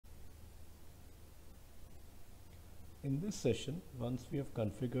In this session, once we have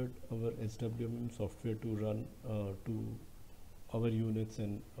configured our SWMM software to run to our units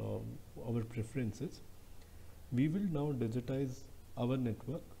and our preferences, we will now digitize our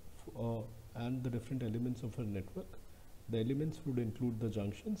network and the different elements of our network. The elements would include the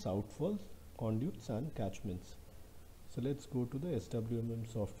junctions, outfalls, conduits and catchments. So let's go to the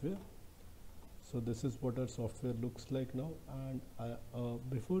SWMM software. So this is what our software looks like now, and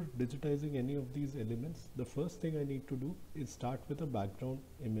before digitizing any of these elements, the first thing I need to do is start with a background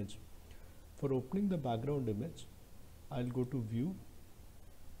image. For opening the background image, I'll go to view.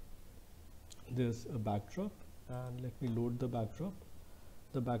 There's a backdrop, and let me load the backdrop.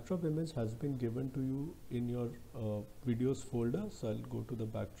 The backdrop image has been given to you in your videos folder, so I'll go to the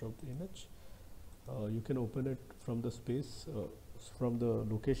backdrop image. You can open it from the space from the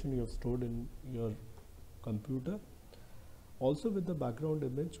location you have stored in your computer. Also with the background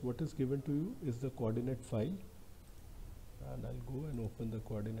image, what is given to you is the coordinate file, and I'll go and open the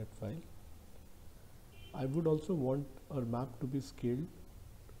coordinate file. I would also want our map to be scaled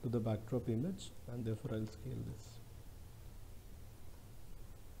to the backdrop image, and therefore I'll scale this.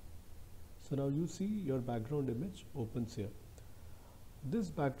 So now you see your background image opens here. This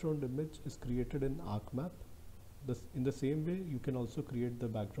background image is created in ArcMap. In the same way, you can also create the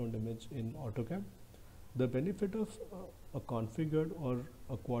background image in AutoCAD. The benefit of a configured or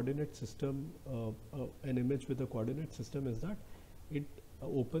a coordinate system, an image with a coordinate system, is that it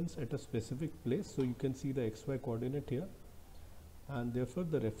opens at a specific place, so you can see the XY coordinate here, and therefore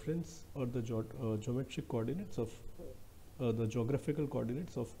the reference or the geometric coordinates of the geographical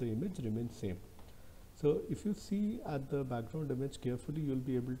coordinates of the image remain same. So if you see at the background image carefully, you'll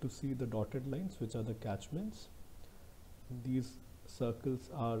be able to see the dotted lines, which are the catchments. These circles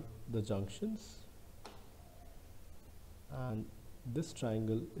are the junctions, and this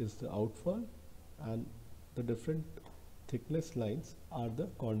triangle is the outfall, and the different thickness lines are the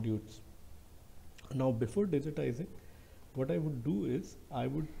conduits. Now before digitizing, what I would do is I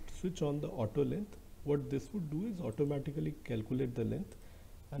would switch on the auto length. What this would do is automatically calculate the length,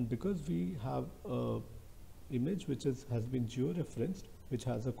 and because we have a image which has been georeferenced, which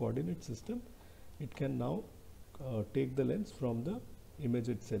has a coordinate system, it can now take the length from the image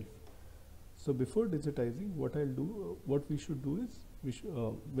itself. So before digitizing, what we should do is,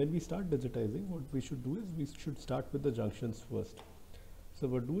 when we start digitizing, what we should do is we should start with the junctions first. So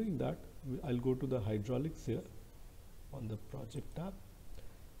for doing that, I'll go to the hydraulics here on the project tab,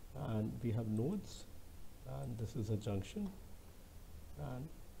 and we have nodes, and this is a junction, and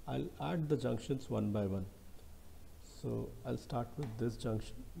I'll add the junctions one by one. So I'll start with this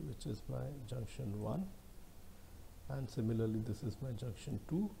junction, which is my junction 1, and similarly this is my junction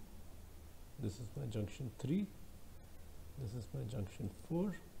 2, this is my junction 3, this is my junction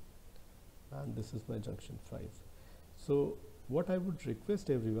 4, and this is my junction 5. So what I would request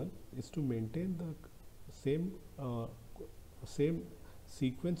everyone is to maintain the same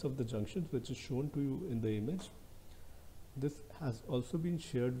sequence of the junctions which is shown to you in the image. This has also been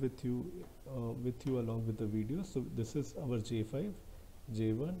shared with you along with the video. So this is our J5,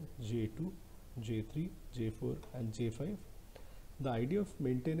 J1, J2, J3, J4 and J5. The idea of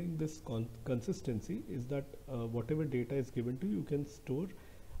maintaining this consistency is that whatever data is given to you, you can store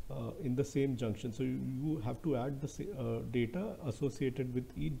in the same junction. So you have to add the data associated with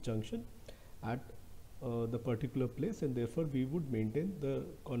each junction at the particular place, and therefore we would maintain the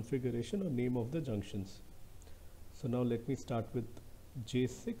configuration or name of the junctions. So now let me start with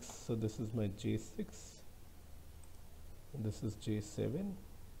J6. So this is my J6, and this is J7,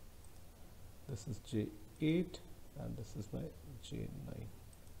 this is J8, and this is my J9.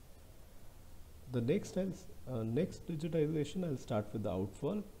 The next digitization, I'll start with the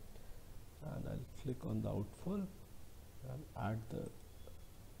outfall, and I'll click on the outfall and add the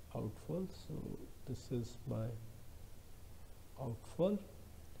outfall. So this is my outfall.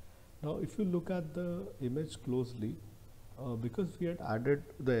 Now if you look at the image closely, because we had added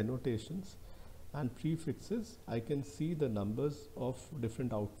the annotations and prefixes, I can see the numbers of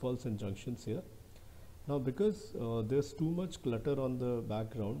different outfalls and junctions here. Now because there's too much clutter on the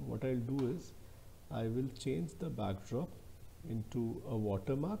background, what I'll do is I will change the backdrop into a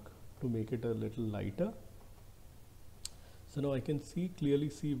watermark to make it a little lighter. So now I can clearly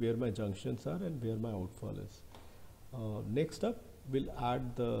see where my junctions are and where my outfall is. Next up, we'll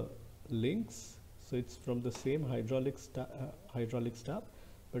add the links. So it's from the same hydraulics tab,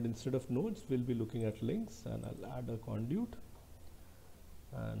 but instead of nodes, we'll be looking at links, and I'll add a conduit,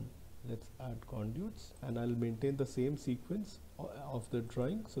 and let's add conduits, and I'll maintain the same sequence of the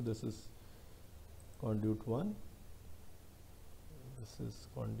drawing. So this is conduit 1, this is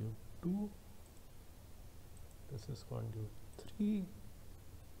conduit 2, This is conduit 3.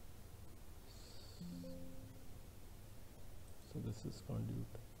 So this is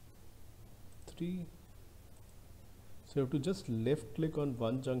conduit 3. So you have to just left click on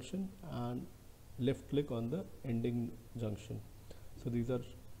one junction and left click on the ending junction. So these are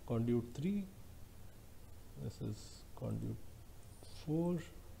conduit 3. This is conduit 4.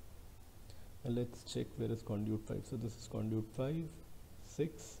 And let's check where is conduit 5. So this is conduit 5,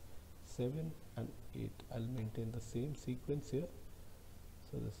 6, 7 and 8. I'll maintain the same sequence here.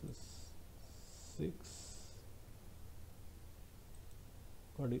 So this is 6,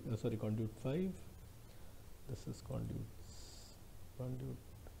 conduit 5. This is conduit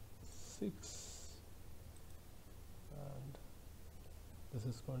 6 and this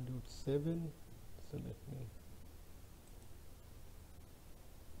is conduit 7. So let me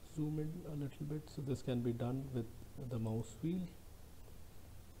zoom in a little bit, so this can be done with the mouse wheel.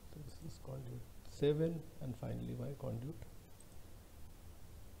 So this is conduit 7 and finally my conduit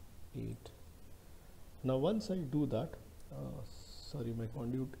 8. Now once I do that, sorry, my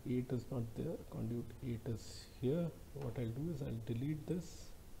conduit 8 is not there, conduit 8 is here. What I'll do is I'll delete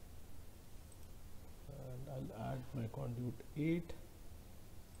this and I'll add my conduit 8.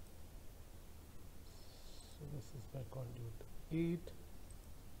 So this is my conduit 8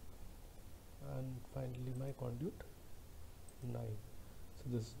 and finally my conduit 9. So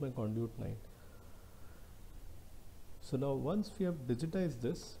this is my conduit 9. So now once we have digitized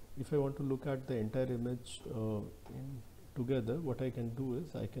this, if I want to look at the entire image together, what I can do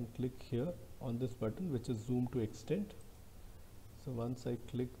is I can click here on this button which is zoom to extent. So once I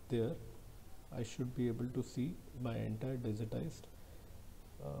click there, I should be able to see my entire digitized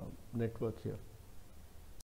network here.